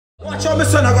Watch out, my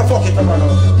son, I go fuck it, man.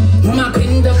 Mama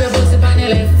cleaned up your pussy on your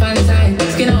left hand side.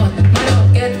 Skin out, man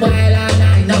up, get wild all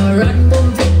night. Now run,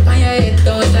 boom, flip on your head,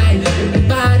 don't slide.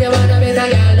 Bad, you want a better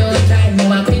girl, don't try.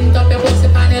 Mama cleaned up your pussy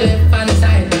on your left hand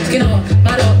side. Skin out,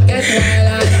 man up, get wild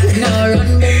all night. Now run,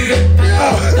 boom, flip on your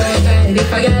head, don't slide. If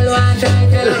a girl want try,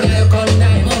 tell a girl come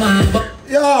down, mama.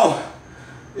 Me dog.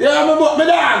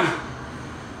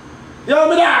 Yo,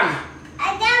 me dog.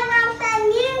 I don't want the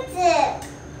music.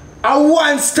 I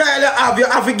want style you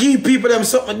have to give people them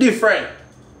something different.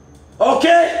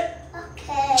 Okay?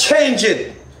 Okay. Change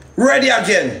it. Ready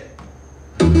again.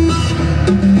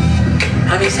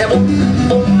 I miss a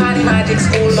boom, body magic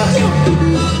school bus.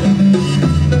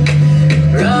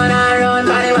 Run and run,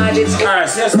 body magic school.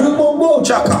 Alright, yes, boom, boom, boom,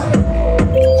 chaka.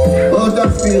 Oh,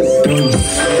 that feels.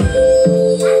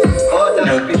 Oh,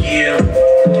 that feels.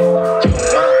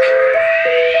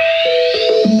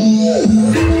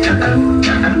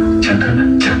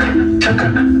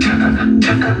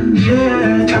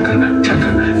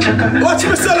 Watch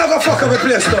me son, I go fuck up a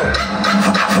place though.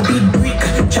 Big brick,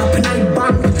 chopping and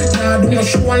bang. Nah, do no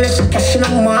show unless you cash in a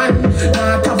man.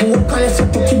 Nah, have work unless you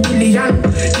took a billion.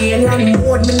 Alien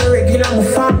mode, me no regular, my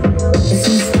fam. It's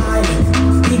in style.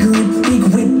 Big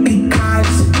whip, big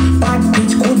cars. Bad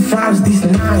bitch, good vibes, this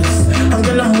nice. I'm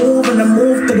gonna move and I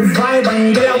move to the vibe.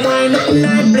 I'm gonna wind up in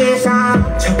that place. Chaka,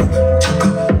 chaka,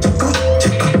 chaka,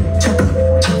 chaka, chaka,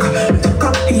 chaka,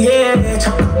 chaka, yeah,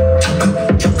 chaka, chaka,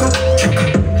 chaka, chaka,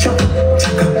 chaka,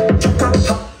 chaka, chaka.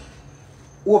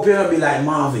 Hope you don't be like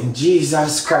Marvin,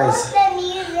 Jesus Christ. The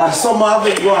music. I saw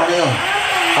Marvin go on here. I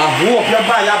hope you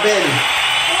buy your bed.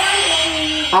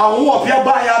 I hope you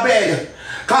buy your bed.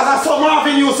 Cause I saw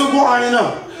Marvin used to go on, you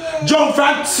know. Jump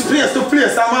from place to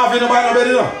place and Marvin buy no bed,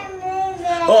 you know.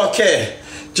 Okay.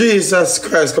 Jesus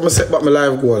Christ, come and set back my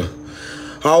life goal.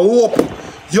 I hope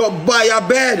you buy your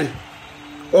bed.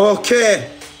 Okay.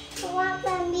 I want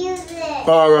the music.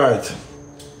 Alright.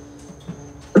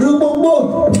 Boom, boom,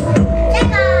 boom.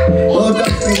 Oh,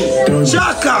 that feels.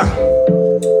 Chaka!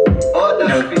 Oh,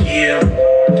 that feels.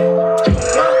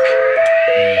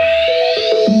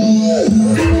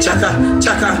 Chaka,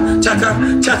 chaka, chaka,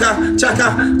 chaka, chaka,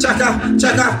 chaka,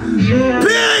 chaka.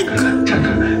 Pink!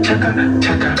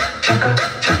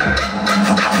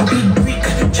 Big brick,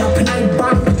 chopping and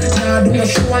bang. Nah, do no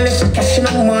show unless you cash in a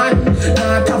man.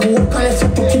 Nah, have work unless you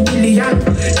took a billion.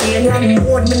 Alien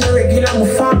mode, me no regular, my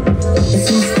fam. It's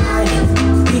in style.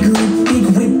 Big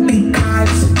whip, big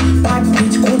cars. Bad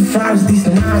bitch, good vibes, this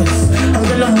nice. I'm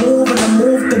gonna move and I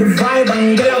move to the vibe.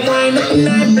 I'm gonna wind up in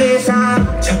that place. Chaka,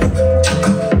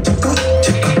 chaka, chaka,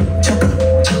 chaka,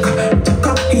 chaka,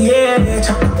 chaka, yeah,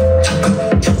 chaka,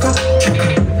 chaka, chaka,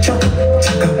 chaka,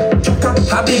 chaka, chaka.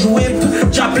 A big whip,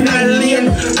 dropping her lane.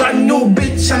 Brand new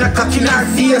bitch and a cock in her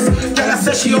face. Girl, I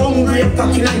say she hungry,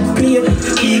 cock in her plate.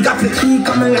 He got the key,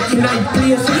 come and lock in her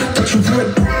place. Touch you for a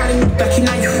brand, back in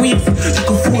her waist. You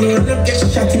can fool her, get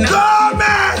shot in her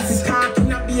Gomez! face. Cock in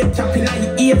her beard, chopping her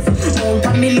ears.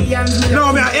 Multi-millions.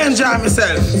 No, me I enjoy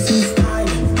myself. It's in style.